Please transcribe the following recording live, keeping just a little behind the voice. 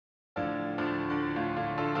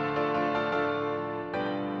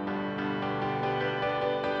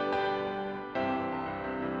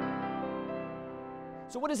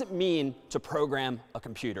So what does it mean to program a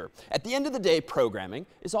computer? At the end of the day, programming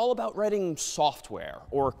is all about writing software,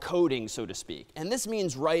 or coding, so to speak. And this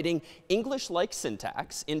means writing English-like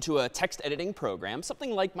syntax into a text editing program,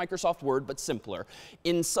 something like Microsoft Word, but simpler,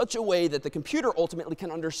 in such a way that the computer ultimately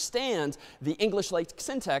can understand the English-like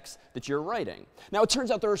syntax that you're writing. Now, it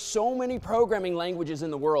turns out there are so many programming languages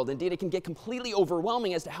in the world. Indeed, it can get completely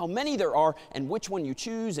overwhelming as to how many there are, and which one you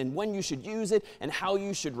choose, and when you should use it, and how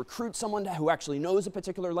you should recruit someone who actually knows a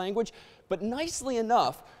particular language. But nicely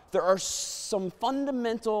enough, there are some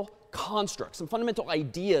fundamental constructs, some fundamental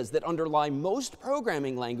ideas that underlie most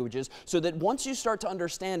programming languages, so that once you start to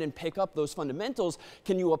understand and pick up those fundamentals,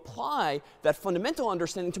 can you apply that fundamental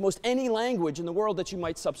understanding to most any language in the world that you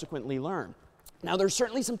might subsequently learn. Now, there's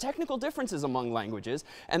certainly some technical differences among languages,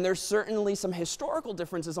 and there's certainly some historical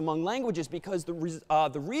differences among languages, because the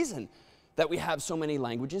reason that we have so many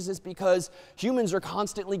languages is because humans are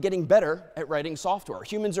constantly getting better at writing software.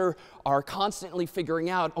 Humans are constantly figuring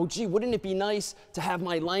out, oh, gee, wouldn't it be nice to have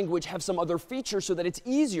my language have some other feature so that it's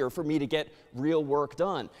easier for me to get real work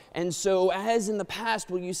done. And so as in the past,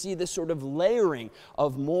 will you see this sort of layering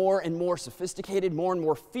of more and more sophisticated, more and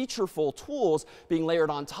more featureful tools being layered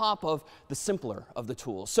on top of the simpler of the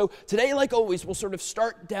tools. So today, like always, we'll sort of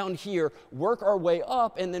start down here, work our way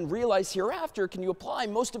up, and then realize hereafter, can you apply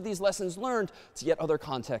most of these lessons learned to yet other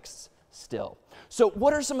contexts still. So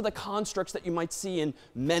what are some of the constructs that you might see in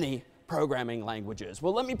many programming languages?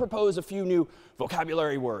 Well, let me propose a few new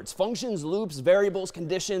vocabulary words: functions, loops, variables,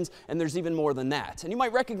 conditions, and there's even more than that. And you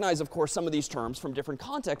might recognize, of course, some of these terms from different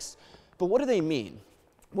contexts, but what do they mean?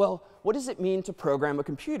 Well, what does it mean to program a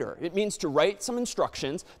computer? It means to write some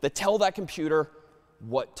instructions that tell that computer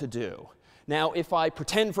what to do. Now, if I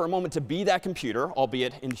pretend for a moment to be that computer,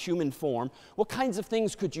 albeit in human form, what kinds of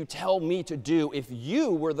things could you tell me to do if you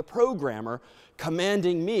were the programmer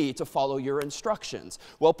commanding me to follow your instructions?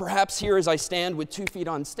 Well, perhaps here as I stand with 2 feet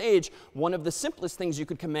on stage, one of the simplest things you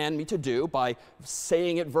could command me to do by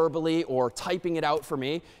saying it verbally or typing it out for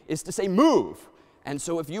me is to say move. And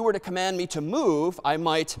so if you were to command me to move, I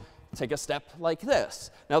might take a step like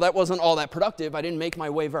this. Now, that wasn't all that productive. I didn't make my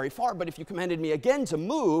way very far. But if you commanded me again to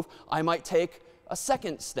move, I might take a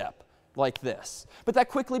second step like this. But that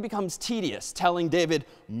quickly becomes tedious, telling David,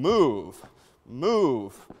 move,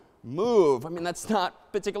 move, move. I mean, that's not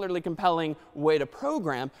a particularly compelling way to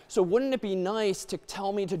program. So wouldn't it be nice to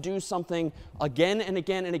tell me to do something again and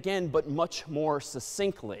again and again, but much more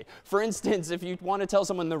succinctly? For instance, if you want to tell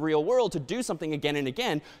someone in the real world to do something again and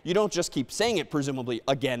again, you don't just keep saying it, presumably,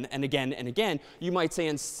 again and again and again. You might say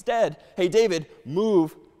instead, hey, David,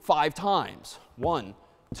 move 5 times. 1,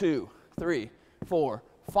 2, 3, 4,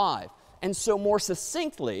 5. And so more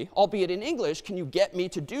succinctly, albeit in English, can you get me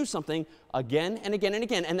to do something again and again and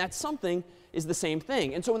again? And that something is the same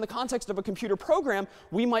thing. And so in the context of a computer program,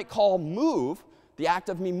 we might call move, the act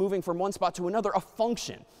of me moving from one spot to another, a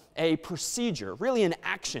function, a procedure, really an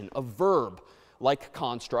action, a verb-like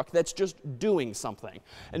construct that's just doing something.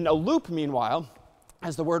 And a loop, meanwhile,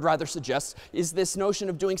 as the word rather suggests, is this notion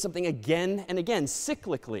of doing something again and again,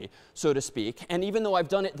 cyclically, so to speak. And even though I've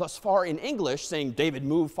done it thus far in English, saying David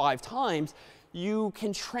move 5 times, you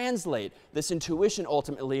can translate this intuition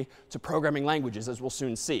ultimately to programming languages, as we'll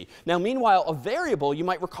soon see. Now, meanwhile, a variable you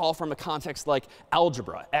might recall from a context like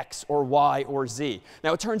algebra, x or y or z.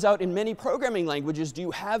 Now, it turns out in many programming languages, do you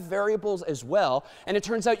have variables as well? And it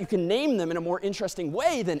turns out you can name them in a more interesting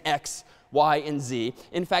way than x, y, and z.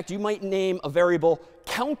 In fact, you might name a variable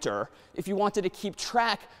counter if you wanted to keep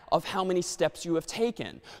track of how many steps you have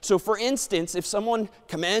taken. So for instance, if someone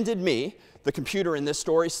commanded me, the computer in this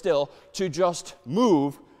story still, to just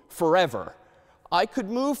move forever, I could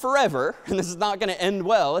move forever, and this is not going to end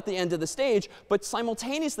well at the end of the stage, but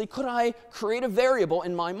simultaneously, could I create a variable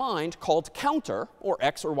in my mind called counter, or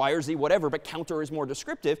x or y or z, whatever, but counter is more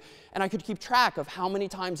descriptive, and I could keep track of how many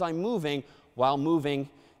times I'm moving while moving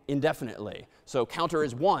indefinitely. So counter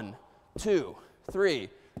is 1, 2, 3,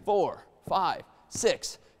 4, 5,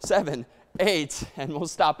 6, 7, 8, and we'll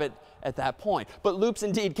stop it at that point. But loops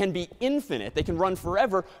indeed can be infinite. They can run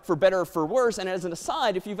forever, for better or for worse. And as an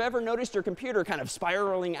aside, if you've ever noticed your computer kind of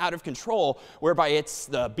spiraling out of control, whereby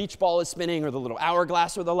the beach ball is spinning or the little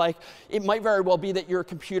hourglass or the like, it might very well be that your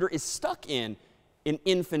computer is stuck in an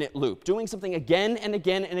infinite loop, doing something again and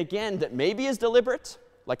again and again that maybe is deliberate,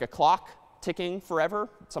 like a clock ticking forever.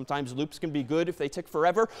 Sometimes loops can be good if they tick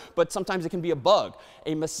forever, but sometimes it can be a bug,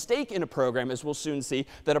 a mistake in a program, as we'll soon see,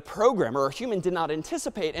 that a programmer or a human did not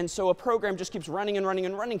anticipate. And so a program just keeps running and running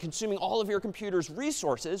and running, consuming all of your computer's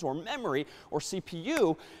resources or memory or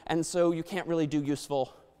CPU. And so you can't really do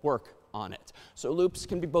useful work on it. So loops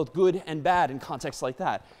can be both good and bad in contexts like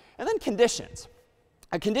that. And then conditions.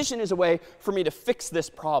 A condition is a way for me to fix this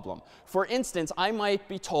problem. For instance, I might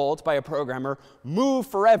be told by a programmer, move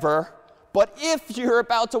forever, but if you're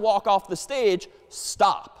about to walk off the stage,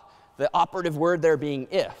 stop. The operative word there being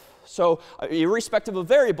if. So irrespective of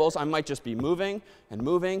variables, I might just be moving and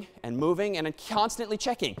moving and moving, and I'm constantly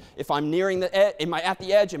checking. If I'm nearing the edge, am I at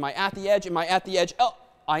the edge? Am I at the edge? Am I at the edge? Oh,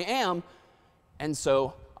 I am. And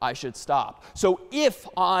so I should stop. So if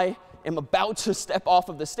I am about to step off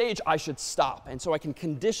of the stage, I should stop. And so I can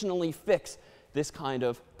conditionally fix this kind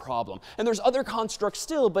of problem. And there's other constructs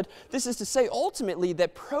still, but this is to say ultimately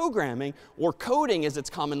that programming, or coding as it's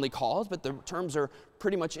commonly called, but the terms are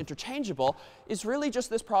pretty much interchangeable, is really just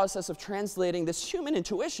this process of translating this human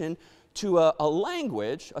intuition to a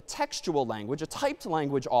language, a textual language, a typed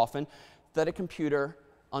language often, that a computer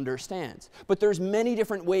understands. But there's many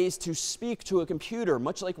different ways to speak to a computer,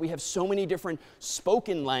 much like we have so many different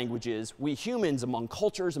spoken languages, we humans, among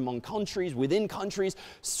cultures, among countries, within countries,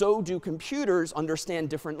 so do computers understand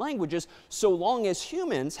different languages, so long as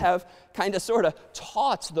humans have kind of sort of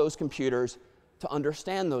taught those computers to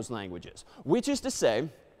understand those languages. Which is to say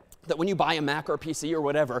that when you buy a Mac or PC or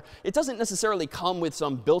whatever, it doesn't necessarily come with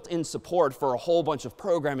some built-in support for a whole bunch of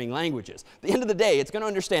programming languages. At the end of the day, it's going to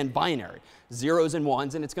understand binary, zeros and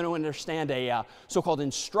ones, and it's going to understand a so-called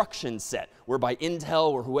instruction set, whereby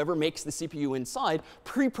Intel or whoever makes the CPU inside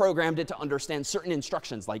pre-programmed it to understand certain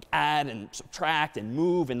instructions like add and subtract and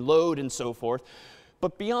move and load and so forth.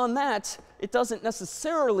 But beyond that, it doesn't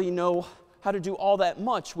necessarily know how to do all that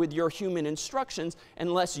much with your human instructions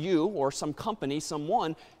unless you or some company,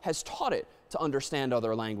 someone, has taught it to understand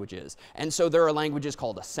other languages. And so there are languages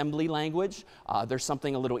called assembly language. There's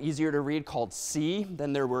something a little easier to read called C.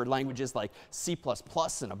 Then there were languages like C++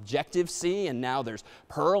 and Objective-C. And now there's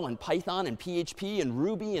Perl and Python and PHP and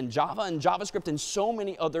Ruby and Java and JavaScript and so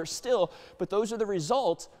many others still. But those are the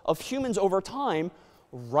result of humans over time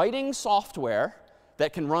writing software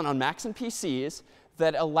that can run on Macs and PCs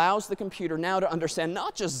that allows the computer now to understand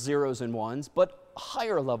not just zeros and ones, but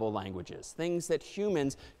higher level languages, things that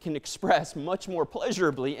humans can express much more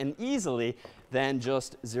pleasurably and easily than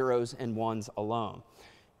just zeros and ones alone.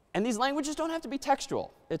 And these languages don't have to be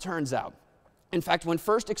textual, it turns out. In fact, when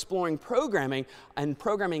first exploring programming and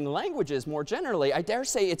programming languages more generally, I dare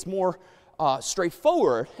say it's more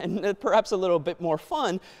straightforward and perhaps a little bit more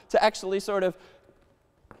fun to actually sort of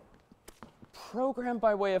program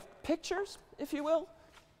by way of pictures, if you will,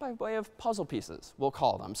 by way of puzzle pieces, we'll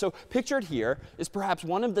call them. So pictured here is perhaps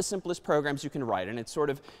one of the simplest programs you can write, and it's sort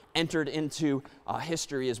of entered into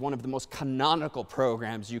history as one of the most canonical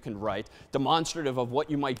programs you can write, demonstrative of what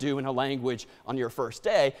you might do in a language on your first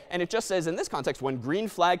day. And it just says, in this context, when green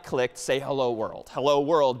flag clicked, say hello world. Hello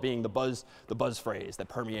world being the buzz phrase that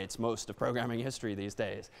permeates most of programming history these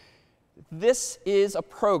days. This is a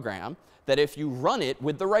program that if you run it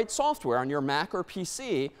with the right software on your Mac or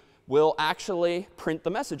PC, will actually print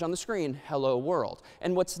the message on the screen, hello world.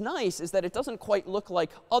 And what's nice is that it doesn't quite look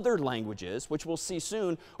like other languages, which we'll see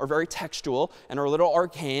soon are very textual and are a little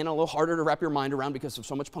arcane, a little harder to wrap your mind around because of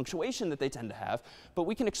so much punctuation that they tend to have. But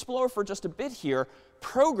we can explore for just a bit here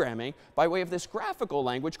programming by way of this graphical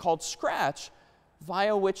language called Scratch,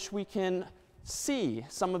 via which we can see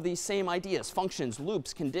some of these same ideas, functions,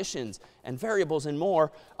 loops, conditions, and variables and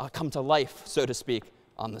more come to life, so to speak,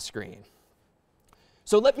 on the screen.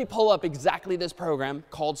 So let me pull up exactly this program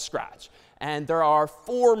called Scratch. And there are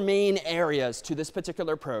 4 main areas to this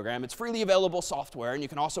particular program. It's freely available software, and you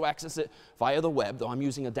can also access it via the web, though I'm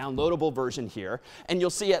using a downloadable version here. And you'll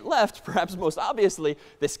see at left, perhaps most obviously,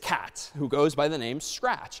 this cat who goes by the name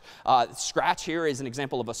Scratch. Scratch here is an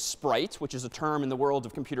example of a sprite, which is a term in the world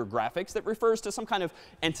of computer graphics that refers to some kind of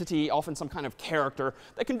entity, often some kind of character,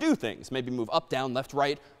 that can do things, maybe move up, down, left,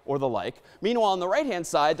 right, or the like. Meanwhile, on the right-hand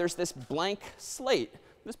side, there's this blank slate,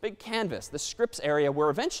 this big canvas, this scripts area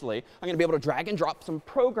where eventually I'm going to be able to drag and drop some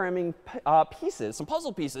programming pieces, some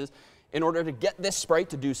puzzle pieces, in order to get this sprite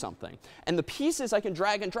to do something. And the pieces I can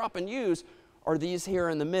drag and drop and use are these here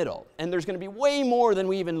in the middle. And there's going to be way more than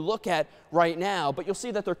we even look at right now. But you'll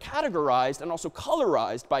see that they're categorized and also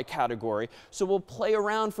colorized by category. So we'll play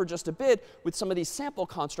around for just a bit with some of these sample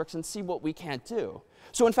constructs and see what we can't do.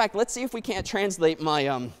 So in fact, let's see if we can't translate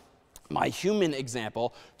my human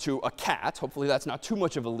example to a cat. Hopefully that's not too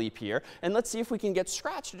much of a leap here. And let's see if we can get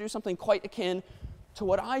Scratch to do something quite akin to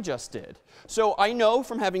what I just did. So I know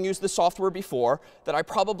from having used this software before that I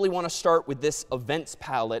probably want to start with this events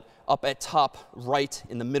palette up at top right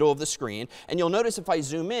in the middle of the screen. And you'll notice if I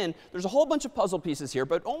zoom in, there's a whole bunch of puzzle pieces here,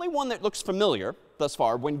 but only one that looks familiar, thus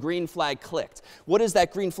far, when green flag clicked. What is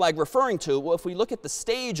that green flag referring to? Well, if we look at the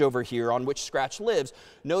stage over here on which Scratch lives,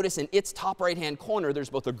 notice in its top right-hand corner, there's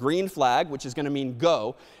both a green flag, which is going to mean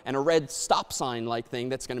go, and a red stop sign-like thing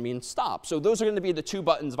that's going to mean stop. So those are going to be the two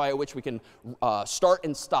buttons via which we can start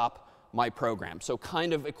and stop my program. So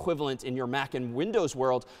kind of equivalent in your Mac and Windows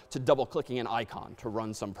world to double-clicking an icon to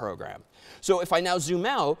run some program. So if I now zoom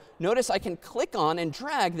out, notice I can click on and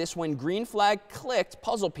drag this when green flag clicked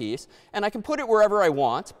puzzle piece, and I can put it wherever I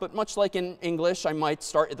want. But much like in English, I might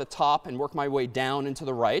start at the top and work my way down and to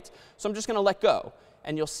the right. So I'm just going to let go.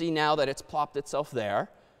 And you'll see now that it's plopped itself there.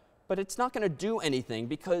 But it's not going to do anything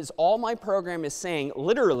because all my program is saying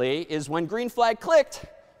literally is when green flag clicked.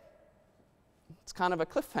 It's kind of a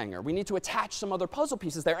cliffhanger. We need to attach some other puzzle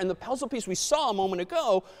pieces there. And the puzzle piece we saw a moment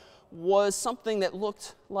ago was something that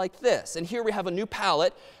looked like this. And here we have a new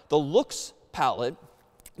palette, the looks palette.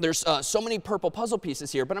 There's so many purple puzzle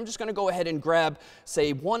pieces here, but I'm just going to go ahead and grab,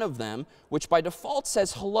 say, one of them, which by default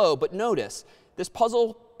says hello. But notice, this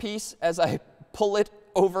puzzle piece, as I pull it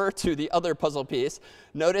over to the other puzzle piece,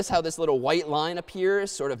 notice how this little white line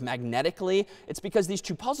appears sort of magnetically. It's because these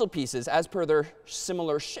two puzzle pieces, as per their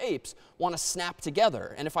similar shapes, want to snap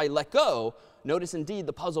together. And if I let go, notice indeed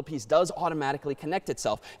the puzzle piece does automatically connect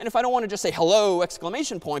itself. And if I don't want to just say hello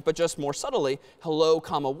exclamation point, but just more subtly, hello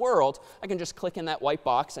comma world, I can just click in that white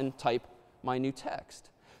box and type my new text.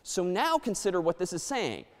 So now consider what this is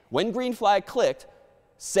saying. When green flag clicked,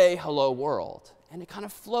 say hello world. And it kind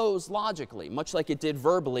of flows logically, much like it did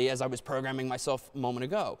verbally as I was programming myself a moment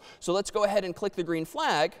ago. So let's go ahead and click the green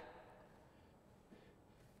flag.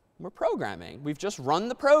 We're programming. We've just run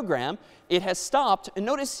the program. It has stopped. And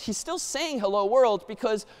notice he's still saying hello world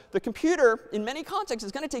because the computer, in many contexts,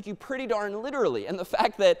 is going to take you pretty darn literally. And the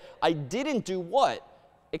fact that I didn't do what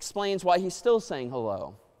explains why he's still saying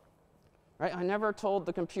hello. Right? I never told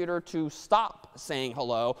the computer to stop saying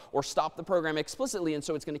hello or stop the program explicitly. And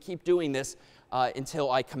so it's going to keep doing this until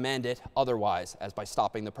I command it otherwise, as by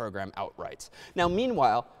stopping the program outright. Now,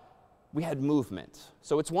 meanwhile, we had movement.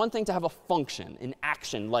 So it's one thing to have a function, an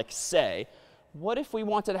action like say. What if we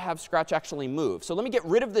wanted to have Scratch actually move? So let me get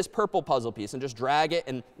rid of this purple puzzle piece and just drag it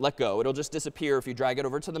and let go. It'll just disappear if you drag it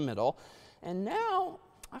over to the middle. And now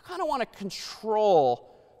I kind of want to control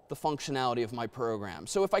the functionality of my program.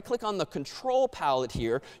 So if I click on the control palette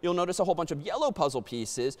here, you'll notice a whole bunch of yellow puzzle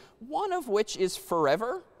pieces, one of which is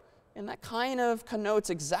forever. And that kind of connotes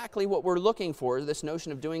exactly what we're looking for, this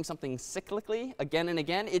notion of doing something cyclically again and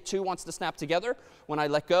again. It, too, wants to snap together when I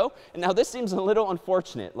let go. And now this seems a little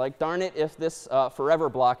unfortunate. Like, darn it, if this forever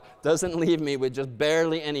block doesn't leave me with just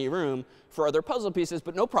barely any room for other puzzle pieces.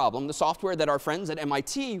 But no problem. The software that our friends at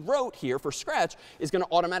MIT wrote here for Scratch is going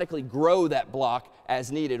to automatically grow that block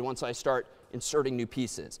as needed once I start inserting new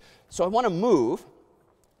pieces. So I want to move.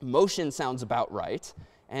 Motion sounds about right.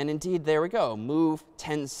 And indeed, there we go, move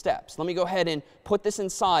 10 steps. Let me go ahead and put this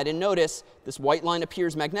inside. And notice this white line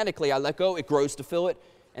appears magnetically. I let go. It grows to fill it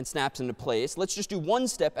and snaps into place. Let's just do one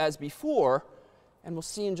step as before. And we'll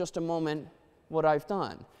see in just a moment what I've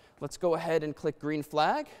done. Let's go ahead and click green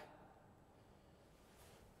flag.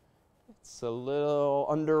 It's a little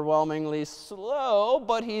underwhelmingly slow,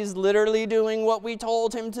 but he's literally doing what we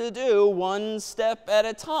told him to do, one step at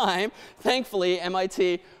a time. Thankfully,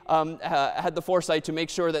 MIT had the foresight to make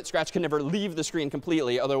sure that Scratch can never leave the screen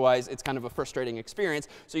completely. Otherwise, it's kind of a frustrating experience.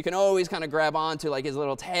 So you can always kind of grab onto like his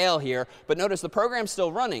little tail here. But notice the program's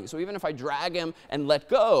still running. So even if I drag him and let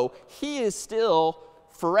go, he is still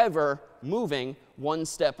forever moving one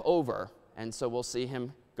step over. And so we'll see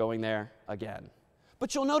him going there again.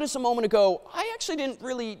 But you'll notice a moment ago, I actually didn't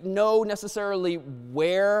really know necessarily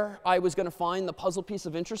where I was going to find the puzzle piece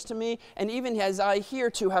of interest to me. And even as I here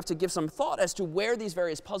too have to give some thought as to where these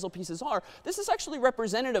various puzzle pieces are, this is actually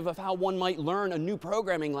representative of how one might learn a new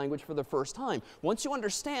programming language for the first time. Once you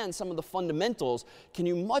understand some of the fundamentals, can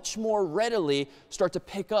you much more readily start to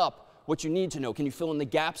pick up what you need to know? Can you fill in the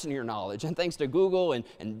gaps in your knowledge? And thanks to Google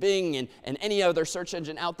and Bing and any other search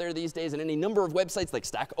engine out there these days, and any number of websites like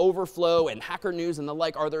Stack Overflow and Hacker News and the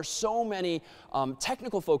like, are there so many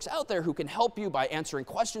technical folks out there who can help you by answering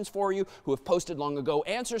questions for you, who have posted long ago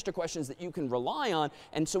answers to questions that you can rely on.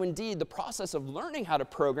 And so indeed, the process of learning how to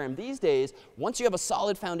program these days, once you have a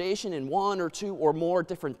solid foundation in one or two or more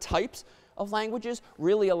different types of languages,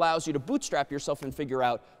 really allows you to bootstrap yourself and figure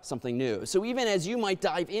out something new. So even as you might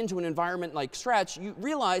dive into an environment like Scratch, you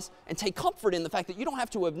realize and take comfort in the fact that you don't have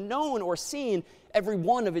to have known or seen every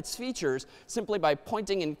one of its features simply by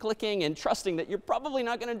pointing and clicking and trusting that you're probably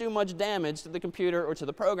not going to do much damage to the computer or to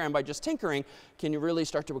the program by just tinkering. Can you really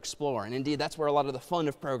start to explore? And indeed, that's where a lot of the fun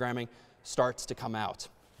of programming starts to come out.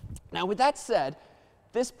 Now, with that said,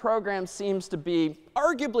 this program seems to be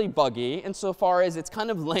arguably buggy insofar as it's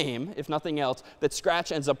kind of lame, if nothing else, that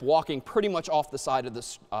Scratch ends up walking pretty much off the side of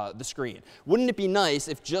the screen. Wouldn't it be nice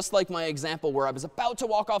if, just like my example where I was about to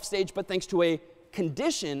walk off stage, but thanks to a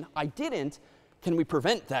condition I didn't, can we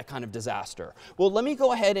prevent that kind of disaster? Well, let me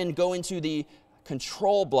go ahead and go into the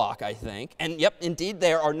control block, I think. And yep, indeed,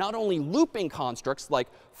 there are not only looping constructs like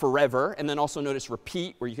forever, and then also notice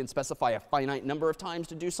repeat, where you can specify a finite number of times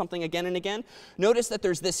to do something again and again. Notice that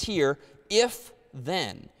there's this here, if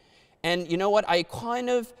then. And you know what? I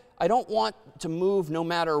don't want to move no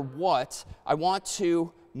matter what. I want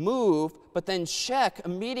to move, but then check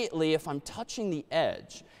immediately if I'm touching the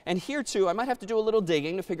edge. And here, too, I might have to do a little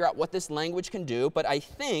digging to figure out what this language can do. But I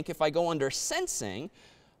think if I go under sensing,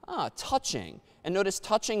 touching. And notice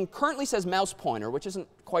touching currently says mouse pointer, which isn't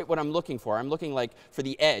quite what I'm looking for. I'm looking like for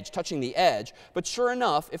the edge, touching the edge. But sure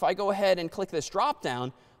enough, if I go ahead and click this drop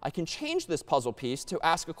down, I can change this puzzle piece to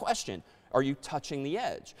ask a question. Are you touching the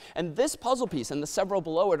edge? And this puzzle piece and the several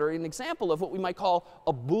below it are an example of what we might call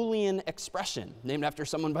a Boolean expression, named after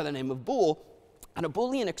someone by the name of Boole. And a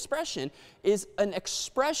Boolean expression is an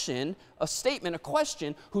expression, a statement, a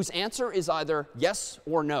question, whose answer is either yes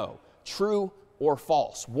or no, true or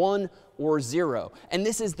false, 1 or 0. And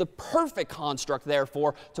this is the perfect construct,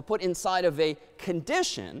 therefore, to put inside of a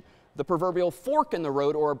condition, the proverbial fork in the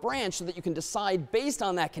road or a branch, so that you can decide based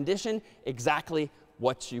on that condition exactly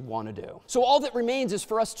what you want to do. So all that remains is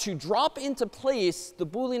for us to drop into place the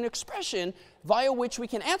Boolean expression via which we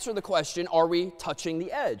can answer the question, are we touching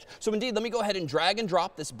the edge? So indeed, let me go ahead and drag and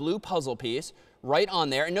drop this blue puzzle piece right on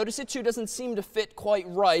there. And notice it, too, doesn't seem to fit quite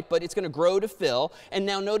right, but it's going to grow to fill. And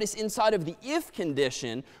now notice inside of the if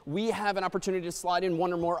condition, we have an opportunity to slide in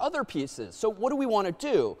one or more other pieces. So what do we want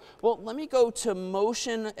to do? Well, let me go to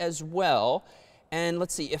motion as well. And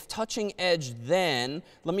let's see, if touching edge then,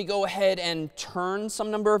 let me go ahead and turn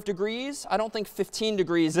some number of degrees. I don't think 15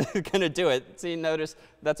 degrees is going to do it. See, notice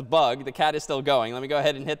that's a bug. The cat is still going. Let me go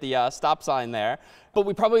ahead and hit the stop sign there. But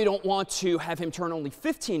we probably don't want to have him turn only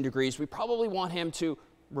 15 degrees. We probably want him to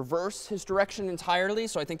reverse his direction entirely.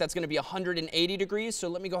 So I think that's going to be 180 degrees. So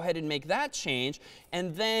let me go ahead and make that change.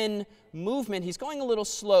 And then movement, he's going a little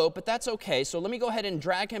slow, but that's OK. So let me go ahead and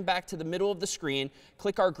drag him back to the middle of the screen,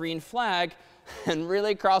 click our green flag, and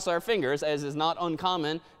really cross our fingers, as is not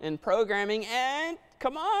uncommon in programming. And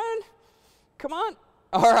come on. Come on.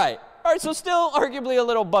 All right. All right, so still arguably a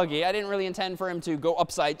little buggy. I didn't really intend for him to go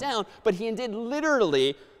upside down, but he indeed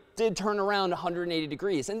literally did turn around 180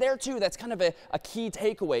 degrees. And there, too, that's kind of a key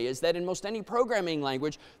takeaway, is that in most any programming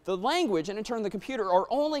language, the language, and in turn the computer, are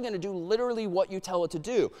only going to do literally what you tell it to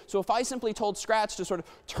do. So if I simply told Scratch to sort of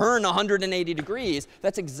turn 180 degrees,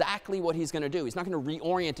 that's exactly what he's going to do. He's not going to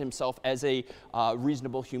reorient himself as a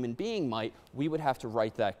reasonable human being might. We would have to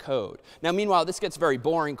write that code. Now, meanwhile, this gets very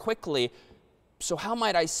boring quickly. So how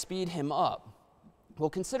might I speed him up? Well,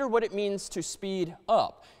 consider what it means to speed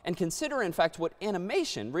up. And consider, in fact, what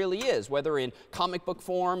animation really is, whether in comic book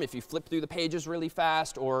form, if you flip through the pages really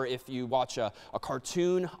fast, or if you watch a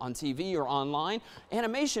cartoon on TV or online.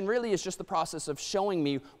 Animation really is just the process of showing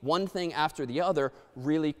me one thing after the other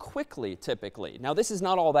really quickly, typically. Now, this is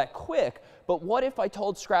not all that quick, but what if I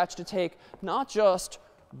told Scratch to take not just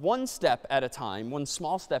one step at a time, one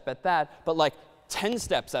small step at that, but like 10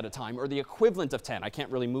 steps at a time, or the equivalent of 10. I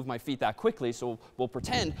can't really move my feet that quickly, so we'll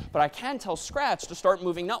pretend. But I can tell Scratch to start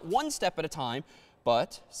moving not one step at a time,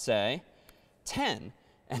 but, say, 10.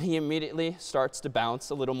 And he immediately starts to bounce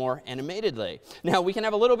a little more animatedly. Now, we can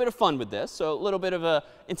have a little bit of fun with this, so a little bit of an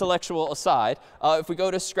intellectual aside. If we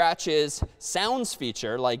go to Scratch's sounds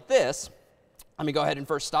feature like this, let me go ahead and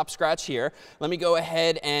first stop Scratch here. Let me go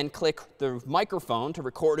ahead and click the microphone to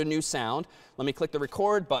record a new sound. Let me click the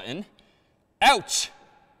record button. Ouch!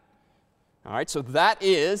 All right, so that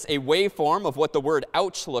is a waveform of what the word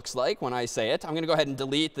ouch looks like when I say it. I'm going to go ahead and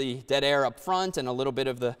delete the dead air up front and a little bit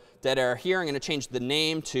of the dead air here. I'm going to change the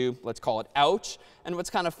name to, let's call it ouch. And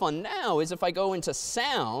what's kind of fun now is if I go into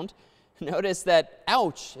sound, notice that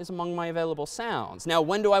ouch is among my available sounds. Now,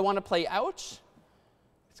 when do I want to play ouch?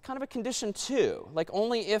 It's kind of a condition too. Like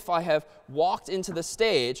only if I have walked into the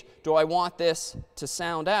stage do I want this to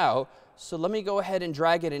sound out. So let me go ahead and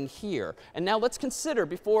drag it in here. And now let's consider,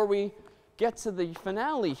 before we get to the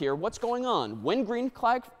finale here, what's going on. When green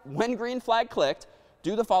flag clicked,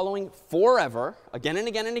 do the following forever, again and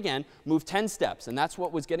again and again, move 10 steps. And that's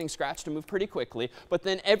what was getting Scratch to move pretty quickly. But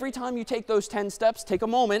then every time you take those 10 steps, take a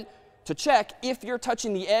moment to check if you're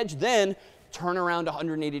touching the edge, then turn around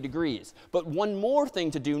 180 degrees. But one more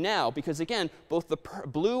thing to do now, because again, both the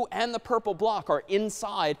blue and the purple block are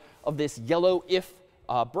inside of this yellow if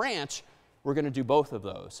branch. we're going to do both of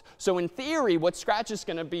those. So in theory, what Scratch is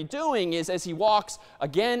going to be doing is as he walks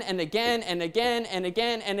again and again and again and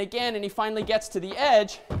again and again, and he finally gets to the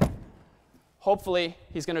edge, hopefully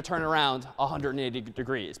he's going to turn around 180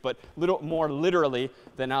 degrees, but a little more literally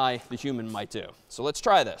than I, the human, might do. So let's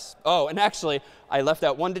try this. Oh, and actually, I left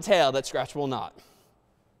out one detail that Scratch will not.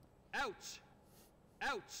 Ouch.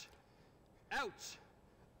 Ouch. Ouch.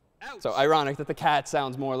 Ouch. So ironic that the cat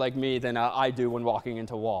sounds more like me than I do when walking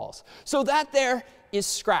into walls. So that there is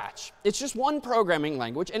Scratch. It's just one programming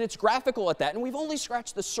language, and it's graphical at that. And we've only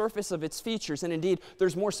scratched the surface of its features. And indeed,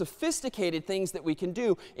 there's more sophisticated things that we can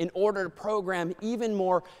do in order to program even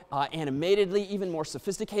more animatedly, even more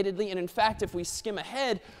sophisticatedly. And in fact, if we skim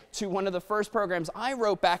ahead to one of the first programs I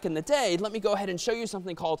wrote back in the day, let me go ahead and show you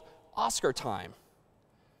something called Oscartime.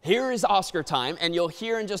 Here is Oscartime, and you'll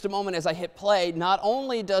hear in just a moment as I hit play, not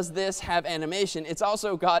only does this have animation, it's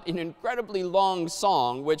also got an incredibly long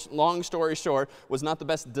song, which, long story short, was not the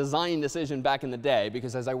best design decision back in the day,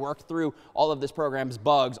 because as I worked through all of this program's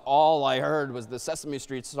bugs, all I heard was the Sesame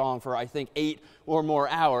Street song for, I think, 8 or more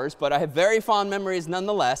hours. But I have very fond memories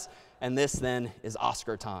nonetheless, and this, then, is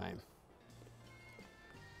Oscartime.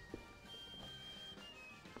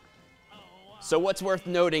 So what's worth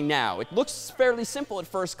noting now? It looks fairly simple at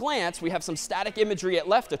first glance. We have some static imagery at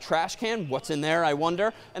left, a trash can. What's in there, I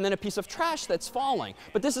wonder? And then a piece of trash that's falling.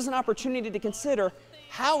 But this is an opportunity to consider,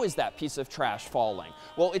 how is that piece of trash falling?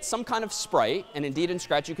 Well, it's some kind of sprite. And indeed, in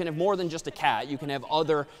Scratch, you can have more than just a cat. You can have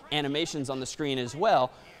other animations on the screen as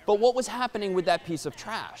well. But what was happening with that piece of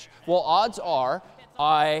trash? Well, odds are,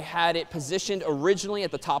 I had it positioned originally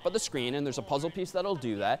at the top of the screen, and there's a puzzle piece that'll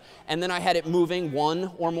do that. And then I had it moving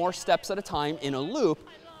one or more steps at a time in a loop.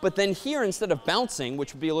 But then here, instead of bouncing,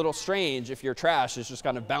 which would be a little strange if your trash is just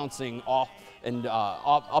kind of bouncing off and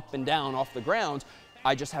up and down off the ground,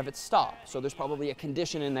 I just have it stop. So there's probably a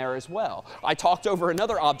condition in there as well. I talked over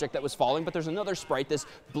another object that was falling, but there's another sprite, this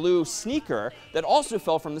blue sneaker, that also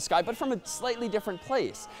fell from the sky, but from a slightly different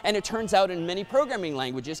place. And it turns out in many programming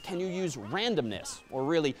languages, can you use randomness, or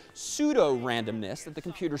really pseudo-randomness, that the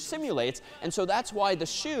computer simulates. And so that's why the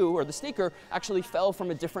shoe, or the sneaker, actually fell from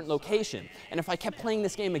a different location. And if I kept playing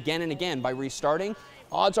this game again and again by restarting,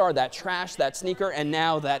 odds are that trash, that sneaker, and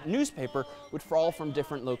now that newspaper would fall from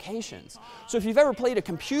different locations. So if you've ever played a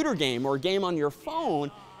computer game or a game on your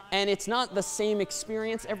phone, and it's not the same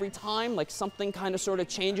experience every time, like something kind of sort of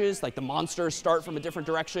changes, like the monsters start from a different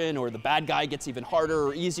direction, or the bad guy gets even harder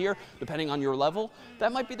or easier, depending on your level,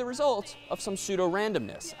 that might be the result of some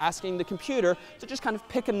pseudo-randomness, asking the computer to just kind of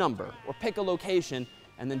pick a number or pick a location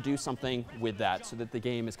and then do something with that so that the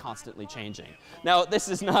game is constantly changing. Now, this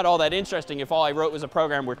is not all that interesting if all I wrote was a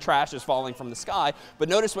program where trash is falling from the sky, but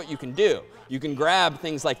notice what you can do. You can grab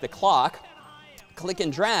things like the clock, click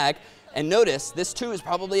and drag, and notice this too is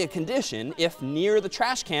probably a condition. If near the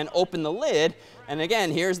trash can, open the lid, and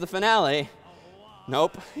again, here's the finale.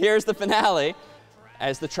 Nope, here's the finale.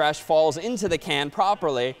 As the trash falls into the can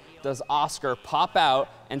properly, does Oscar pop out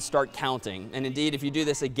and start counting. And indeed, if you do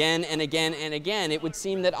this again and again and again, it would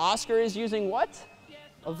seem that Oscar is using what?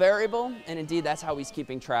 A variable. And indeed, that's how he's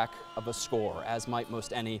keeping track of a score, as might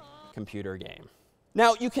most any computer game.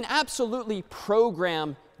 Now, you can absolutely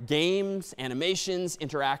program games, animations,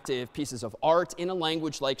 interactive pieces of art in a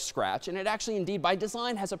language like Scratch. And it actually, indeed, by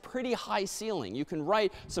design, has a pretty high ceiling. You can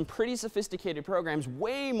write some pretty sophisticated programs,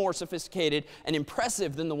 way more sophisticated and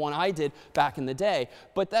impressive than the one I did back in the day.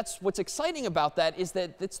 But that's what's exciting about that, is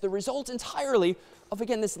that it's the result entirely of,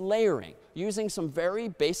 again, this layering, using some very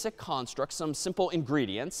basic constructs, some simple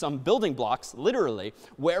ingredients, some building blocks, literally,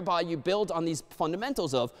 whereby you build on these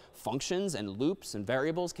fundamentals of functions and loops and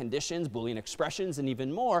variables, conditions, Boolean expressions, and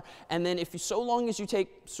even more. And then so long as you take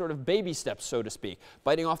sort of baby steps, so to speak,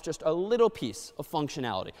 biting off just a little piece of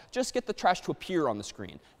functionality, just get the trash to appear on the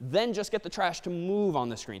screen, then just get the trash to move on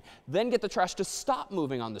the screen, then get the trash to stop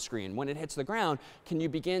moving on the screen when it hits the ground, can you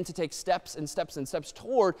begin to take steps and steps and steps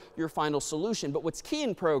toward your final solution. But what's key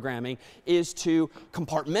in programming is to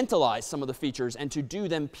compartmentalize some of the features and to do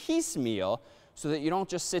them piecemeal, so that you don't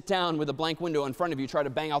just sit down with a blank window in front of you, try to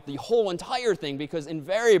bang out the whole entire thing, because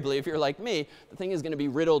invariably, if you're like me, the thing is going to be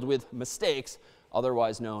riddled with mistakes,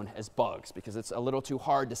 otherwise known as bugs, because it's a little too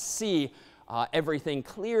hard to see everything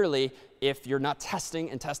clearly if you're not testing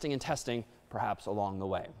and testing and testing, perhaps along the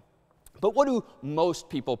way. But what do most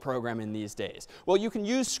people program in these days? Well, you can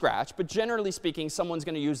use Scratch, but generally speaking, someone's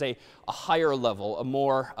going to use a higher level, a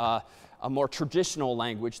more a more traditional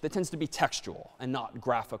language that tends to be textual and not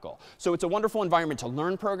graphical. So it's a wonderful environment to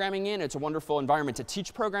learn programming in. It's a wonderful environment to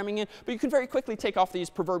teach programming in. But you can very quickly take off these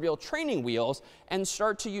proverbial training wheels and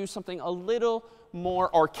start to use something a little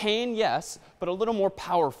more arcane, yes, but a little more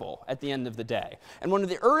powerful at the end of the day. And one of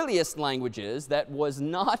the earliest languages that was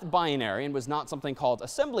not binary and was not something called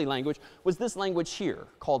assembly language was this language here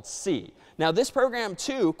called C. Now, this program,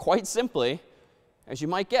 too, quite simply, as you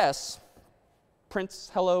might guess,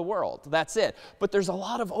 prints hello world. That's it. But there's a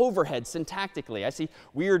lot of overhead syntactically. I see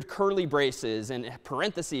weird curly braces and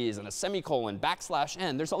parentheses and a semicolon,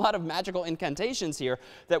 \n. There's a lot of magical incantations here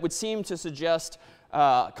that would seem to suggest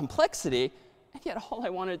complexity. And yet all I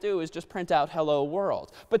want to do is just print out hello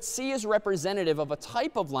world. But C is representative of a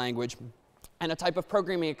type of language and a type of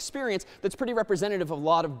programming experience that's pretty representative of a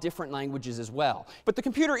lot of different languages as well. But the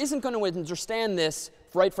computer isn't going to understand this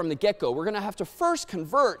right from the get-go. We're going to have to first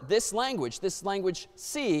convert this language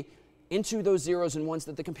C, into those zeros and ones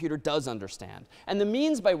that the computer does understand. And the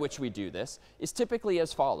means by which we do this is typically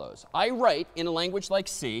as follows. I write in a language like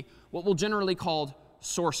C what we'll generally call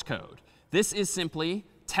source code. This is simply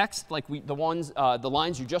text like the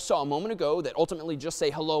lines you just saw a moment ago that ultimately just say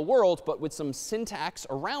hello world, but with some syntax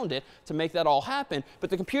around it to make that all happen. But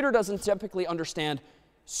the computer doesn't typically understand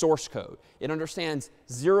source code. It understands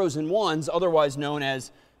zeros and ones, otherwise known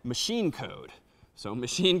as machine code. So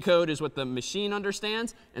machine code is what the machine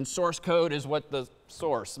understands, and source code is what the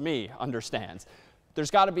source, me, understands.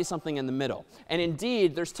 There's got to be something in the middle. And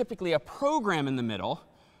indeed, there's typically a program in the middle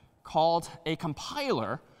called a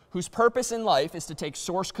compiler, whose purpose in life is to take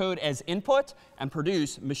source code as input and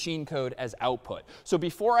produce machine code as output. So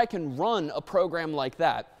before I can run a program like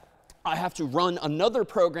that, I have to run another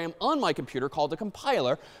program on my computer called a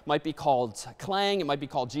compiler. It might be called Clang. It might be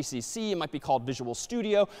called GCC. It might be called Visual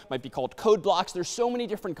Studio. It might be called Code Blocks. There's so many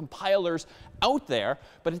different compilers out there.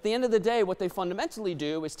 But at the end of the day, what they fundamentally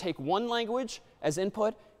do is take one language as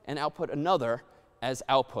input and output another as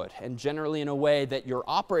output, and generally in a way that your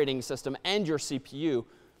operating system and your CPU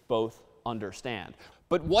both understand.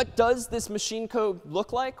 But what does this machine code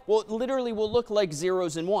look like? Well, it literally will look like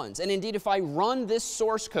zeros and ones. And indeed, if I run this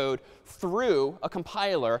source code through a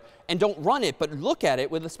compiler and don't run it, but look at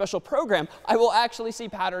it with a special program, I will actually see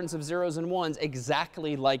patterns of zeros and ones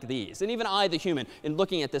exactly like these. And even I, the human, in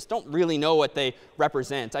looking at this, don't really know what they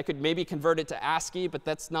represent. I could maybe convert it to ASCII, but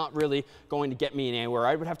that's not really going to get me anywhere.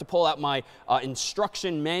 I would have to pull out my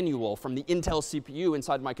instruction manual from the Intel CPU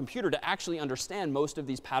inside my computer to actually understand most of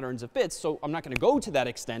these patterns of bits. So I'm not going to go to that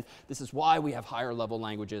extent. This is why we have higher level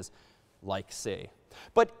languages like C.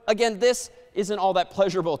 But again, this isn't all that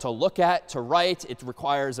pleasurable to look at, to write. It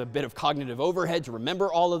requires a bit of cognitive overhead to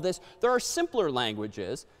remember all of this. There are simpler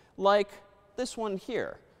languages like this one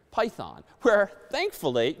here, Python, where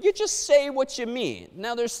thankfully you just say what you mean.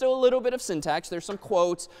 Now there's still a little bit of syntax. There's some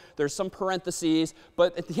quotes. There's some parentheses.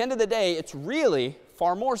 But at the end of the day, it's really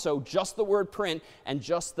far more so just the word print and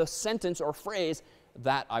just the sentence or phrase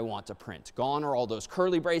that I want to print. Gone are all those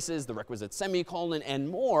curly braces, the requisite semicolon, and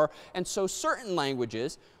more. And so certain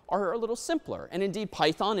languages are a little simpler. And indeed,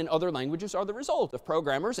 Python and other languages are the result of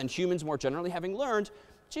programmers and humans more generally having learned,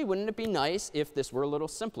 gee, wouldn't it be nice if this were a little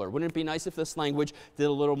simpler? Wouldn't it be nice if this language did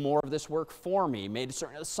a little more of this work for me, made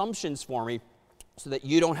certain assumptions for me, so that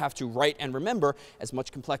you don't have to write and remember as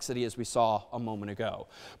much complexity as we saw a moment ago.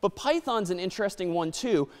 But Python's an interesting one,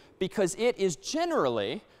 too, because it is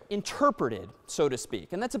generally interpreted, so to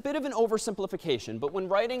speak. And that's a bit of an oversimplification. But when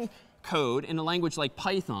writing code in a language like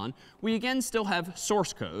Python, we again still have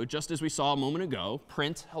source code, just as we saw a moment ago,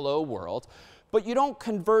 print hello world. But you don't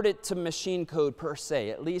convert it to machine code per se,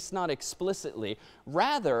 at least not explicitly.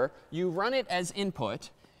 Rather, you run it as input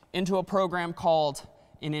into a program called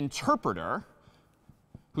an interpreter,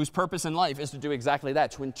 whose purpose in life is to do exactly that,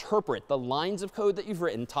 to interpret the lines of code that you've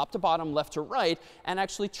written, top to bottom, left to right, and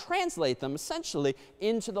actually translate them essentially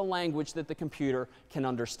into the language that the computer can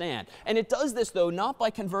understand. And it does this, though, not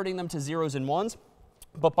by converting them to zeros and ones,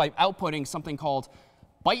 but by outputting something called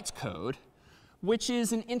bytecode, which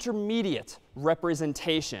is an intermediate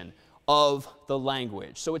representation of the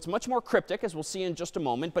language. So it's much more cryptic, as we'll see in just a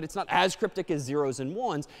moment, but it's not as cryptic as zeros and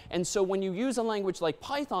ones. And so when you use a language like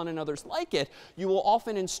Python and others like it, you will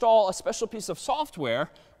often install a special piece of software,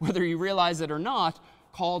 whether you realize it or not,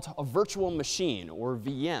 called a virtual machine, or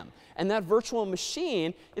VM. And that virtual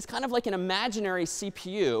machine is kind of like an imaginary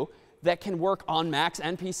CPU that can work on Macs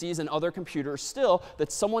and PCs and other computers still,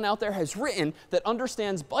 that someone out there has written that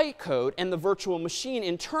understands bytecode, and the virtual machine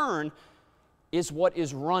in turn is what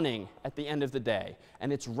is running at the end of the day.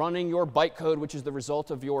 And it's running your bytecode, which is the result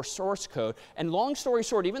of your source code. And long story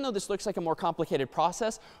short, even though this looks like a more complicated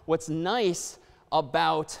process, what's nice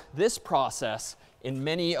about this process in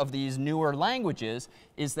many of these newer languages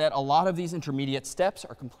is that a lot of these intermediate steps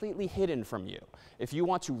are completely hidden from you. If you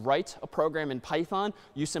want to write a program in Python,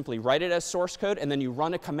 you simply write it as source code, and then you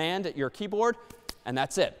run a command at your keyboard, and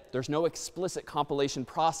that's it. There's no explicit compilation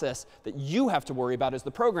process that you have to worry about as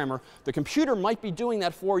the programmer. The computer might be doing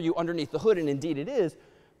that for you underneath the hood, and indeed it is,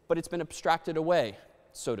 but it's been abstracted away,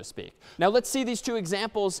 so to speak. Now let's see these two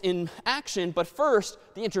examples in action. But first,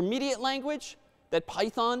 the intermediate language that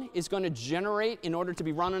Python is going to generate in order to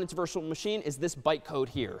be run on its virtual machine is this bytecode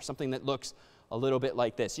here, something that looks a little bit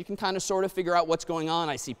like this. You can kind of sort of figure out what's going on.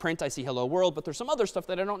 I see print, I see hello world, but there's some other stuff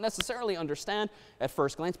that I don't necessarily understand at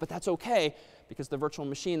first glance. But that's OK, because the virtual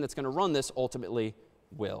machine that's going to run this ultimately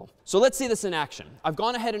will. So let's see this in action. I've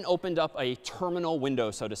gone ahead and opened up a terminal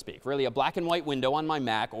window, so to speak, really a black and white window on my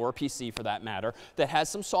Mac, or a PC for that matter, that has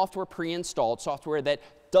some software pre-installed, software that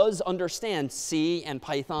does understand C and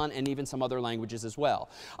Python and even some other languages as well.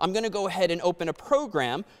 I'm going to go ahead and open a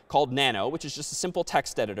program called Nano, which is just a simple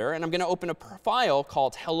text editor. And I'm going to open a file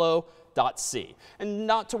called hello.c. And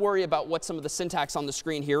not to worry about what some of the syntax on the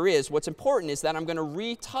screen here is. What's important is that I'm going to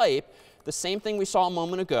retype the same thing we saw a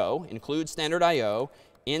moment ago, include standard IO,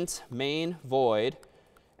 int main void.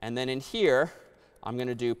 And then in here, I'm going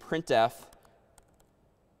to do printf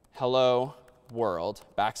hello world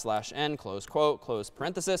 \n, close quote, close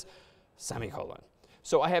parenthesis, semicolon.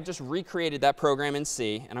 So I have just recreated that program in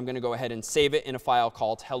C, and I'm going to go ahead and save it in a file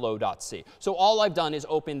called hello.c. So all I've done is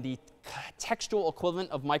open the textual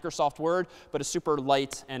equivalent of Microsoft Word, but a super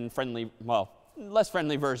light and friendly, well, less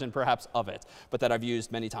friendly version perhaps of it, but that I've used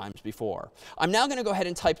many times before. I'm now going to go ahead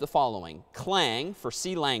and type the following: clang for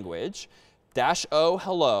C language, -o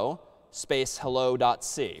hello, space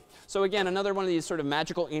hello.c. So again, another one of these sort of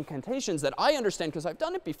magical incantations that I understand because I've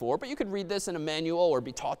done it before, but you could read this in a manual or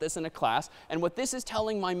be taught this in a class. And what this is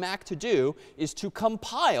telling my Mac to do is to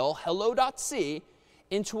compile hello.c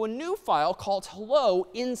into a new file called hello,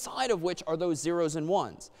 inside of which are those zeros and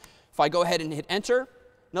ones. If I go ahead and hit enter,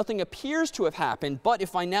 nothing appears to have happened. But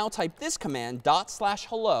if I now type this command,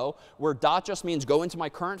 /hello, where dot just means go into my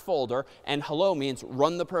current folder, and hello means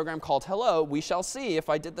run the program called hello, we shall see, if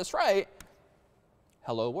I did this right,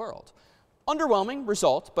 hello world. Underwhelming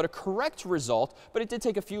result, but a correct result. But it did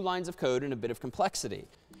take a few lines of code and a bit of complexity.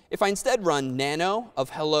 If I instead run nano of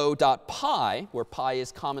hello.py, where pi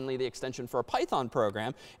is commonly the extension for a Python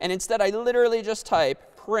program, and instead I literally just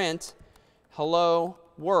type print hello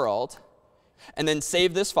world, and then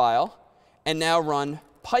save this file, and now run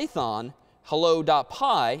Python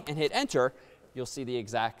hello.py and hit enter, you'll see the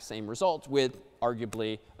exact same result with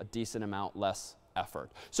arguably a decent amount less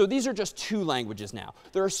effort. So these are just two languages now.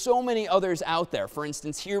 There are so many others out there. For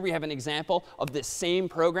instance, here we have an example of this same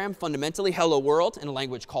program, fundamentally hello world, in a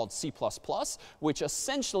language called C++, which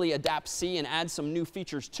essentially adapts C and adds some new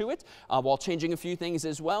features to it while changing a few things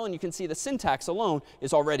as well. And you can see the syntax alone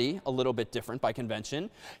is already a little bit different by convention.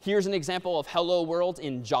 Here's an example of hello world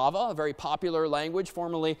in Java, a very popular language,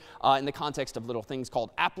 formerly in the context of little things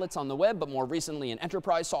called applets on the web, but more recently in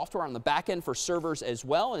enterprise software on the back end for servers as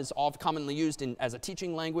well, and is all commonly used as a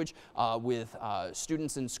teaching language with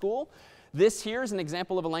students in school. This here is an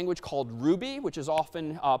example of a language called Ruby, which is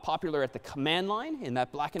often popular at the command line in that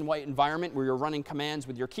black and white environment where you're running commands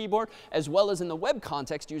with your keyboard, as well as in the web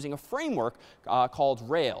context using a framework called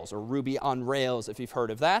Rails, or Ruby on Rails, if you've heard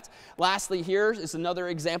of that. Lastly, here is another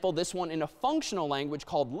example, this one in a functional language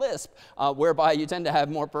called Lisp, whereby you tend to have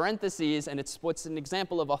more parentheses. And it's what's an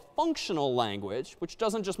example of a functional language, which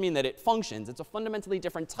doesn't just mean that it functions. It's a fundamentally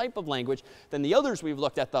different type of language than the others we've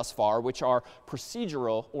looked at thus far, which are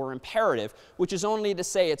procedural or imperative, which is only to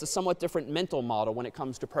say it's a somewhat different mental model when it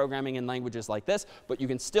comes to programming in languages like this. But you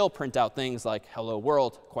can still print out things like hello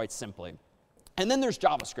world quite simply. And then there's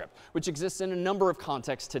JavaScript, which exists in a number of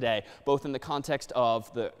contexts today, both in the context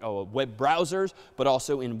of the web browsers, but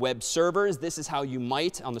also in web servers. This is how you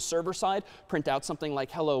might, on the server side, print out something like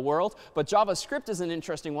hello world. But JavaScript is an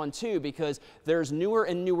interesting one, too, because there's newer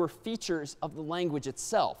and newer features of the language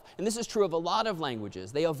itself. And this is true of a lot of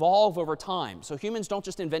languages. They evolve over time. So humans don't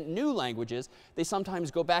just invent new languages. They sometimes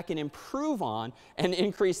go back and improve on and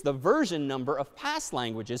increase the version number of past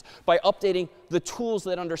languages by updating the tools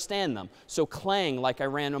that understand them. So Clang, like I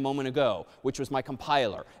ran a moment ago, which was my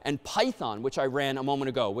compiler, and Python, which I ran a moment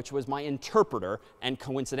ago, which was my interpreter, and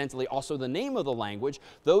coincidentally also the name of the language,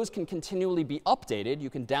 those can continually be updated.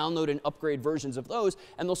 You can download and upgrade versions of those,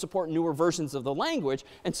 and they'll support newer versions of the language.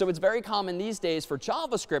 And so it's very common these days for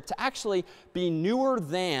JavaScript to actually be newer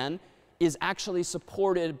than is actually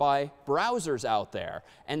supported by browsers out there.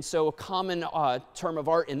 And so a common term of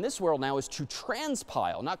art in this world now is to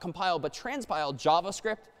transpile, not compile, but transpile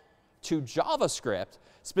JavaScript to JavaScript,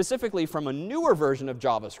 specifically from a newer version of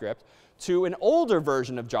JavaScript to an older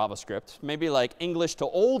version of JavaScript, maybe like English to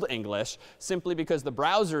Old English, simply because the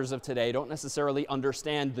browsers of today don't necessarily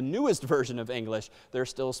understand the newest version of English. They're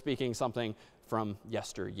still speaking something from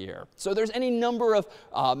yesteryear. So there's any number of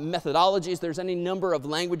methodologies. There's any number of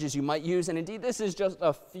languages you might use. And indeed, this is just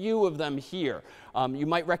a few of them here. You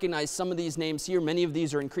might recognize some of these names here. Many of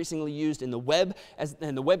these are increasingly used in the web,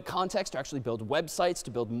 in the web context, to actually build websites,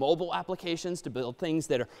 to build mobile applications, to build things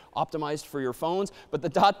that are optimized for your phones. But the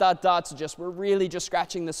dot, dot, dots we're really just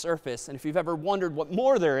scratching the surface. And if you've ever wondered what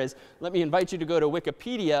more there is, let me invite you to go to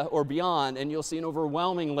Wikipedia or beyond, and you'll see an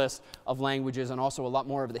overwhelming list of languages and also a lot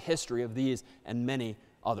more of the history of these and many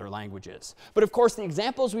other languages. But of course, the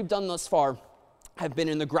examples we've done thus far have been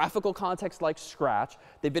in the graphical context like Scratch.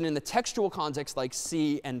 They've been in the textual context like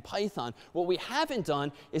C and Python. What we haven't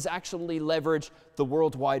done is actually leverage the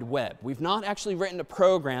World Wide Web. We've not actually written a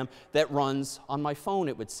program that runs on my phone,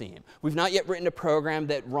 it would seem. We've not yet written a program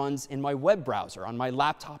that runs in my web browser, on my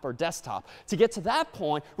laptop or desktop. To get to that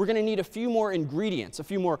point, we're going to need a few more ingredients, a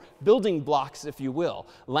few more building blocks, if you will.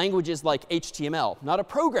 Languages like HTML, not a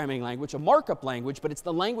programming language, a markup language, but it's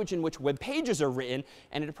the language in which web pages are written,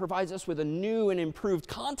 and it provides us with a new and improved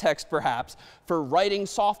context, perhaps, for writing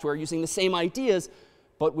software using the same ideas,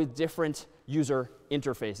 but with different user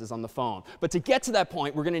interfaces on the phone. But to get to that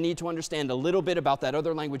point, we're going to need to understand a little bit about that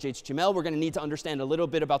other language, HTML. We're going to need to understand a little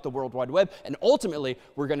bit about the World Wide Web. And ultimately,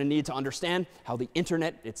 we're going to need to understand how the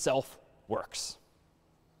internet itself works.